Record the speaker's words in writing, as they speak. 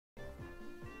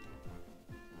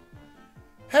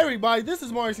Hey everybody, this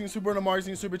is Marz Super on the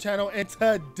Marz Super channel, and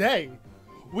today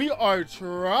we are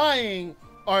trying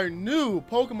our new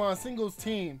Pokemon singles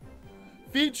team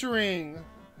featuring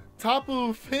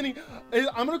Tapu Fini.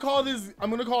 I'm gonna call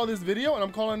this video, and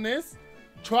I'm calling this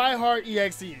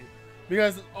TryHard.Exe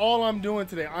because it's all I'm doing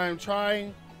today. I am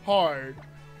trying hard.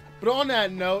 But on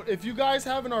that note, if you guys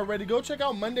haven't already, go check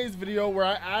out Monday's video where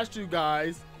I asked you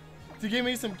guys to give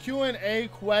me some Q&A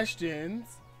questions.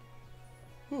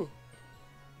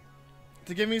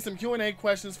 To give me some Q&A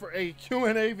questions for a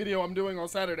Q&A video I'm doing on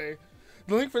Saturday.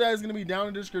 The link for that is going to be down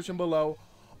in the description below.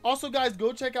 Also, guys,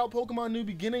 go check out Pokemon New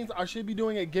Beginnings. I should be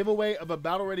doing a giveaway of a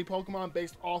battle-ready Pokemon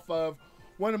based off of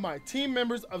one of my team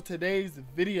members of today's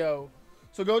video.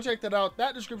 So go check that out.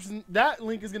 That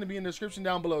link is going to be in the description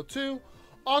down below too.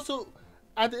 Also,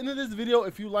 at the end of this video,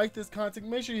 if you like this content,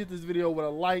 make sure you hit this video with a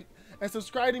like and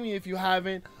subscribe to me if you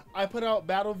haven't. I put out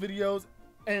battle videos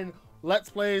and Let's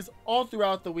Plays all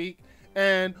throughout the week.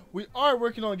 And we are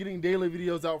working on getting daily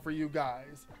videos out for you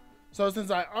guys. So since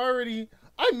I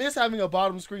miss having a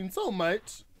bottom screen so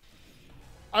much.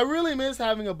 I really miss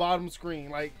having a bottom screen.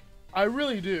 Like, I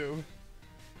really do.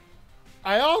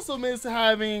 I also miss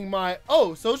having my,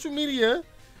 social media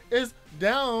is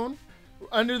down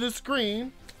under the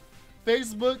screen.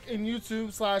 Facebook and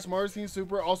YouTube /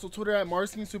 Super. Also Twitter at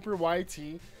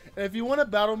MarzSuperYT. And if you want to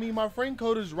battle me, my friend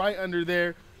code is right under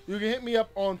there. You can hit me up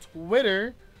on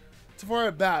Twitter for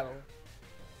a battle.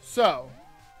 So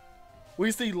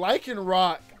we see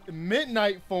Lycanroc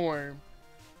Midnight form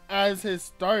as his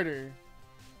starter,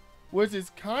 which is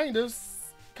kind of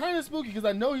spooky because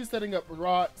I know he's setting up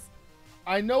rocks.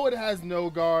 I know it has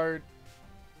no guard,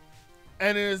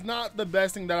 and it is not the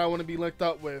best thing that I want to be linked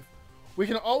up with. We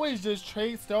can always just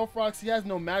trade Stealth Rocks. He has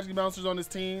no magic bouncers on his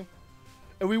team.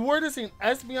 If we were to see an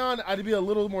Espeon, I'd be a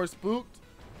little more spooked.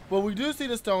 But we do see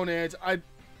the Stone Edge.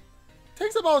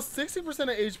 Takes about 60% of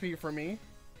HP for me.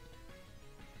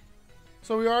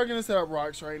 So we are going to set up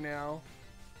rocks right now.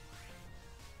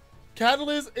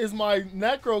 Catalyst is my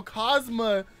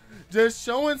Necrocosma, just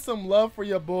showing some love for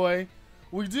your boy.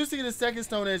 We do see the second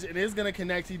Stone Edge. It is going to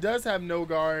connect. He does have no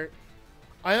guard.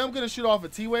 I am going to shoot off a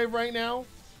T-Wave right now,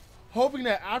 hoping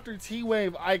that after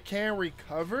T-Wave I can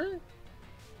recover.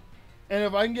 And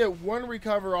if I can get one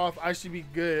recover off, I should be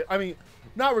good. I mean,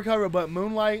 not recover, but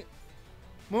Moonlight.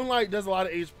 Moonlight does a lot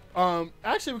of HP.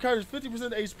 Actually recovers 50%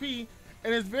 of HP,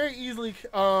 and it's very easily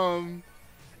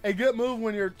a good move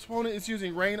when your opponent is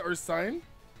using Rain or Sun.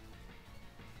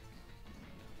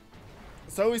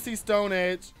 So we see Stone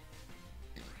Edge.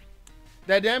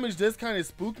 That damage does kind of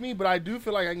spook me, but I do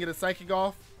feel like I can get a Psychic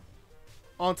off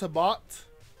onto Bot.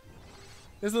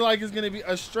 This is like it's going to be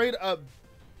a straight up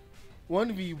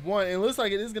 1v1. It looks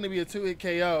like it is going to be a 2-hit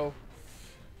KO.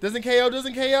 Doesn't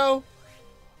KO.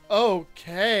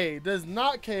 Okay, does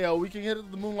not KO. We can hit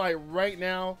the Moonlight right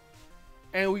now,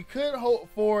 and we could hope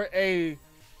for a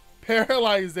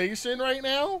paralyzation right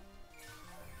now.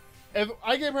 If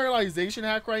I get paralyzation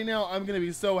hack right now, I'm gonna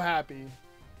be so happy.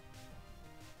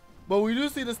 But we do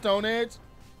see the Stone Edge,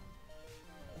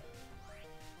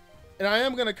 and I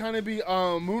am gonna kind of be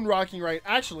moon rocking right.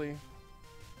 Actually,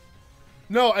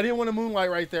 no, I didn't want to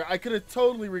Moonlight right there. I could have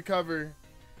totally recovered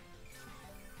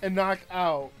and knocked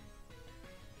out.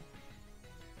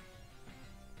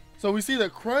 So we see the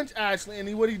Crunch actually,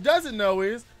 and what he doesn't know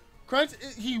is Crunch,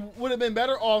 he would have been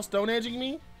better off Stone Edging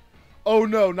me. Oh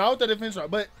no, not with the defense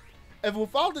drop. But if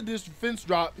without the defense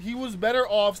drop, he was better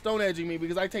off Stone Edging me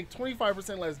because I take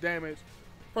 25% less damage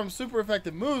from super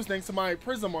effective moves thanks to my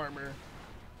Prism Armor.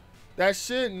 That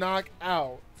should knock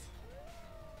out.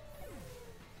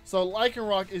 So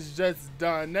Lycanroc is just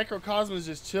done. Necrocosma is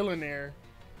just chilling there.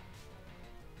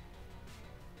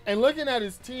 And looking at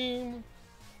his team,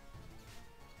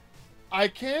 I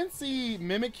can see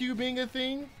Mimikyu being a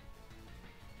thing,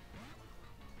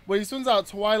 but he swims out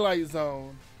Twilight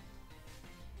Zone.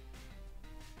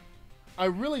 I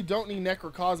really don't need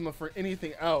Necrocosma for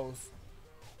anything else.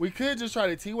 We could just try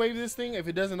to T-Wave this thing if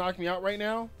it doesn't knock me out right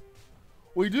now.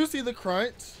 We do see the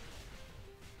Crunch.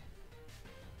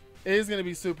 It is going to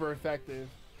be super effective.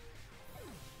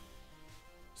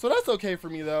 So that's okay for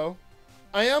me though.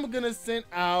 I am going to send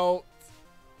out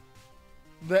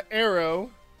the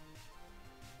Arrow.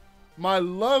 My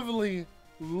lovely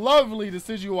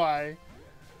Decidueye,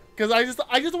 because I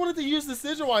just wanted to use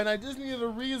Decidueye and I just needed a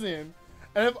reason.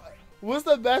 And what's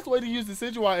the best way to use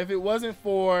Decidueye if it wasn't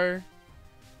for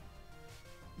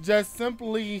just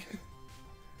simply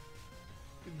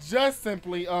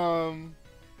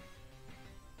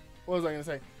what was I gonna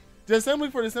say? Just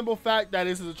simply for the simple fact that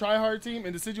this is a tryhard team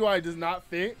and Decidueye does not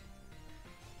fit.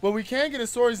 But we can get a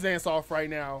Swords Dance off right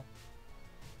now.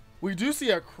 We do see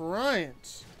a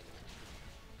crunch.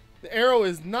 The arrow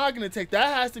is not going to take.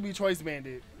 That has to be Choice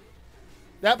Bandit.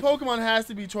 That Pokemon has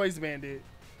to be Choice Bandit.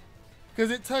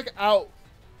 Because it took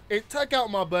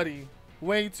out my buddy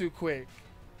way too quick.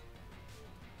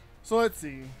 So let's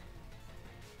see.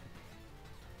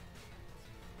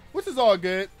 Which is all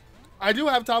good. I do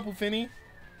have Tapu Fini.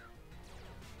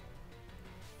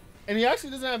 And he actually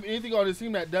doesn't have anything on his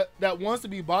team that wants to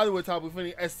be bothered with Tapu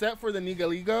Fini except for the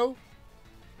Nigaligo.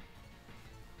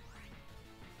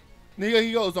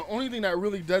 Nigaligo is the only thing that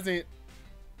really doesn't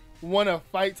want to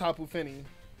fight Tapu Fini.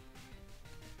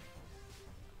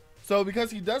 So because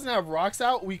he doesn't have rocks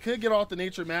out, we could get off the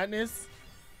Nature Madness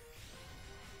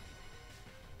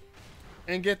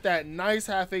and get that nice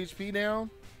half HP down.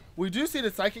 We do see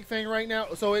the Psychic Fang right now,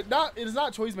 so it is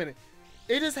not Choice Bandit.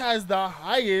 It just has the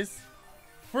highest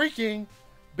freaking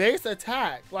base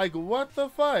attack. Like, what the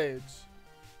fudge?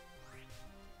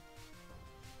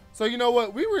 So you know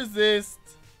what? We resist.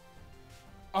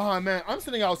 Oh man, I'm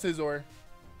sending out Scizor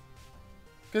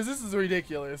because this is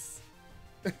ridiculous.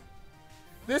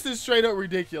 This is straight up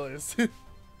ridiculous.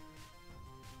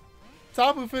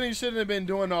 Tapu Fini shouldn't have been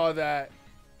doing all that.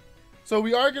 So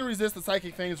we are going to resist the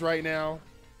Psychic Fangs right now.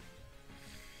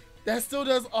 That still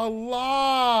does a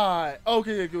lot.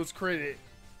 Okay, it was credit.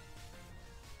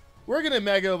 We're going to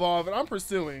Mega Evolve, and I'm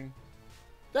pursuing.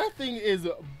 That thing is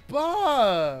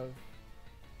buff.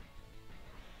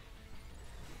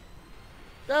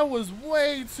 That was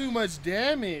way too much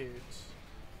damage.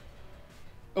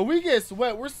 If we get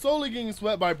swept, we're solely getting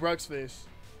swept by Bruxfish.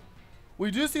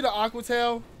 We do see the Aqua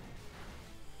Tail.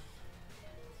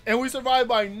 And we survive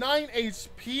by 9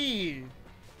 HP.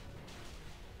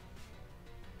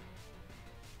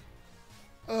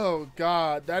 Oh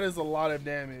god, that is a lot of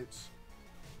damage.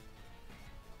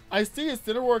 I see a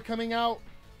Incineroar coming out.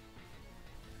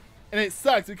 And it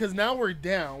sucks because now we're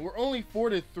down. We're only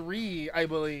 4-3, I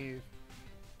believe.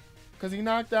 Because he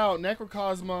knocked out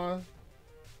Necrocosma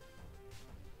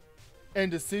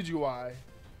and Decidueye.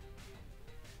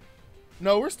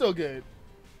 No, we're still good.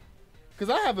 Because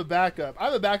I have a backup. I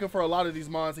have a backup for a lot of these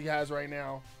mons he has right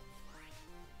now.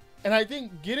 And I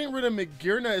think getting rid of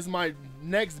Magearna is my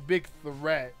next big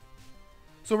threat.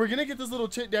 So we're going to get this little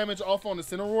chit damage off on the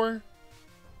Incineroar.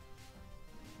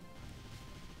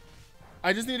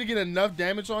 I just need to get enough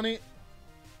damage on it.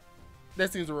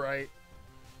 That seems right.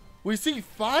 We see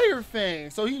Fire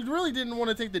Fang. So he really didn't want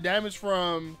to take the damage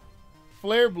from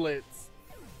Flare Blitz.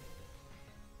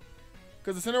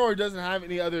 Because the Incineroar doesn't have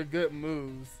any other good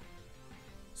moves.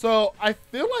 So I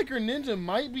feel like Greninja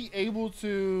might be able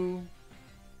to...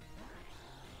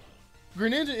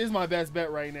 Greninja is my best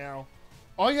bet right now.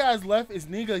 All he has left is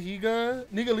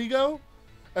Nigaligo,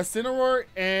 Incineroar,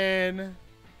 and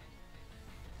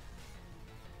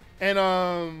and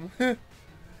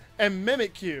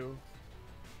Mimikyu.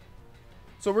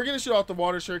 So we're gonna shoot off the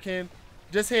Water Shuriken.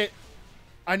 Just hit.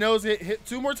 I know it's hit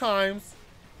 2 more times.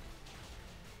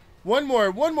 One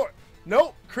more.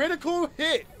 Nope, critical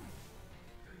hit.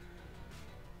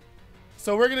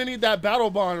 So we're gonna need that Battle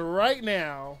Bond right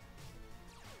now.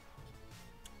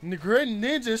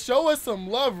 Greninja, show us some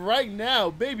love right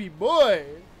now, baby boy.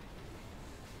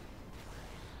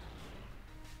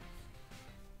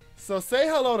 So say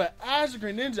hello to Ash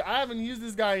Greninja. I haven't used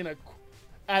this guy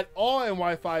at all in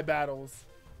Wi-Fi battles.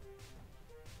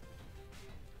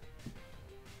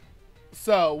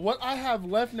 So what I have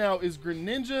left now is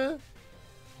Greninja,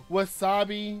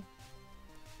 Wasabi,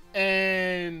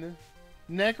 and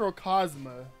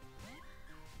Necrocosma.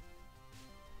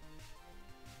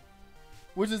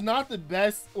 Which is not the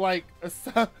best, like,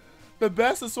 the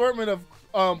best assortment of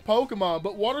Pokemon.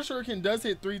 But Water Shuriken does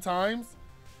hit 3 times.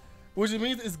 Which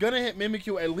means it's going to hit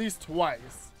Mimikyu at least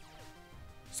twice.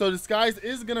 So Disguise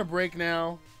is going to break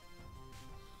now.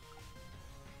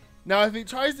 Now if he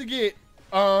tries to get...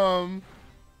 oh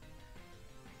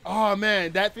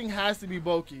man, that thing has to be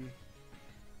bulky.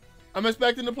 I'm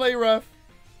expecting to Play Rough.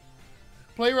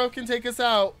 Play Rough can take us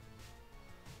out.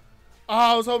 Oh,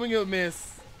 I was hoping it would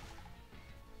miss.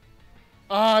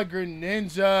 Ah,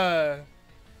 Greninja.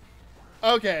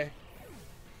 Okay.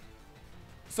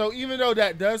 So even though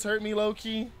that does hurt me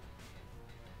low-key,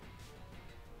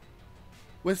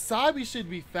 Wasabi should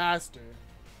be faster.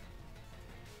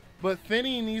 But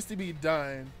Finny needs to be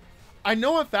done. I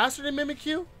know I'm faster than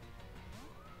Mimikyu.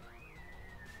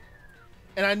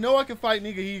 And I know I can fight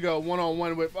Nigaligo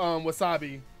one-on-one with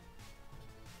Wasabi.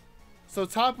 So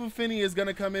Tapu Fini is going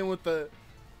to come in with the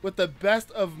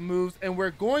best of moves, and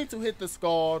we're going to hit the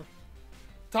Scald.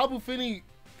 Tapu Fini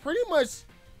pretty much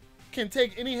can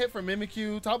take any hit from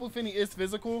Mimikyu. Tapu Fini is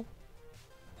physical,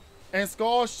 and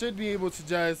Scald should be able to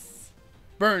just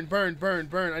Burn, burn, burn,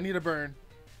 burn. I need a burn.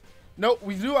 Nope,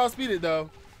 we do outspeed it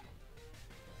though.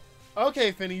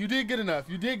 Okay, Finny, you did good enough.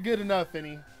 You did good enough,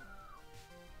 Finny.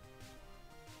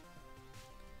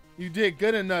 You did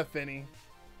good enough, Finny.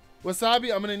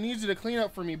 Wasabi, I'm gonna need you to clean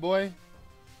up for me, boy.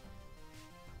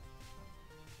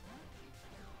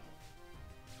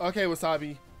 Okay,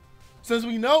 Wasabi. Since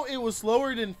we know it was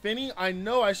slower than Finny, I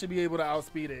know I should be able to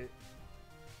outspeed it.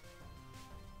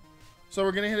 So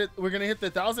we're gonna hit it. We're gonna hit the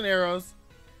 1,000 arrows.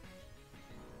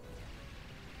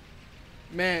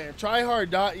 Man,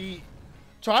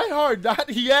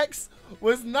 TryHard.Ex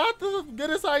was not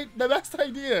the best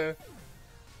idea.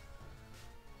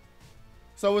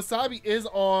 So Wasabi is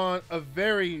on a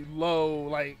very low,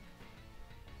 like,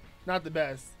 not the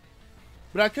best.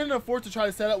 But I couldn't afford to try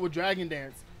to set up with Dragon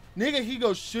Dance. Nigga,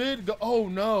 Higo should go. Oh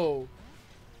no.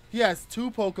 He has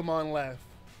 2 Pokemon left.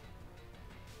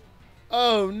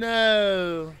 Oh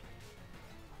no.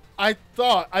 I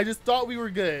just thought we were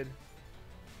good.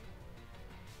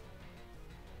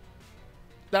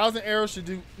 1,000 arrows should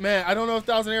do. Man, I don't know if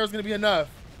 1,000 arrows is going to be enough.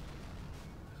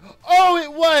 Oh,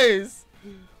 it was.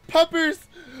 Puppers,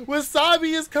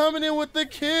 Wasabi is coming in with the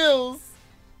kills.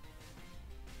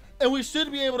 And we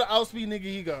should be able to outspeed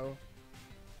Nigga Higo.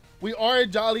 We are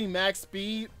at Jolly max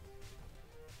speed.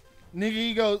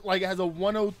 Nigga Higo like has a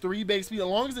 103 base speed as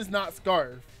long as it's not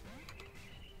Scarf.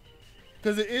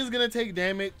 Because it is going to take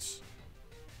damage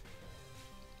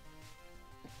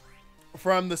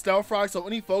from the Stealth Rock, so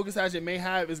any Focus Sash it may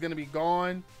have is going to be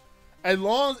gone. As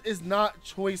long as it's not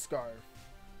Choice Scarf,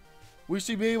 we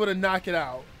should be able to knock it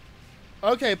out.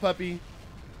 Okay, puppy.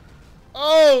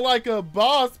 Oh, like a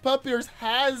boss, Puppers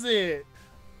has it.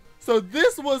 So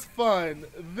this was fun.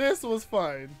 This was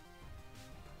fun.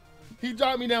 He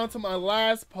dropped me down to my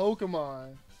last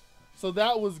Pokemon. So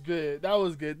that was good. That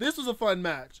was good. This was a fun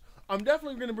match. I'm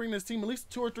definitely going to bring this team at least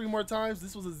 2 or 3 more times.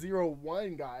 This was a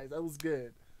 0-1, guys. That was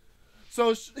good.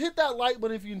 So hit that like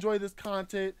button if you enjoy this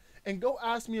content, and go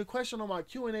ask me a question on my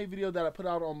Q&A video that I put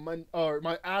out on Monday, or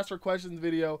my Ask for Questions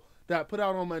video that I put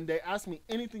out on Monday. Ask me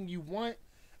anything you want.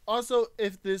 Also,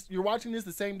 if you're watching this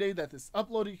the same day that this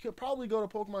uploaded, you could probably go to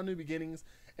Pokemon New Beginnings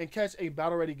and catch a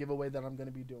Battle Ready giveaway that I'm going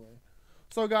to be doing.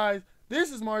 So guys,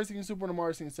 this is Marz Super on the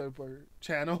Marz Super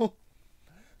channel.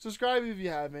 Subscribe if you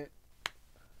haven't.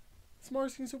 It's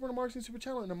Marz Super on the Marz Super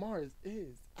channel, and the Marz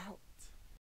is out.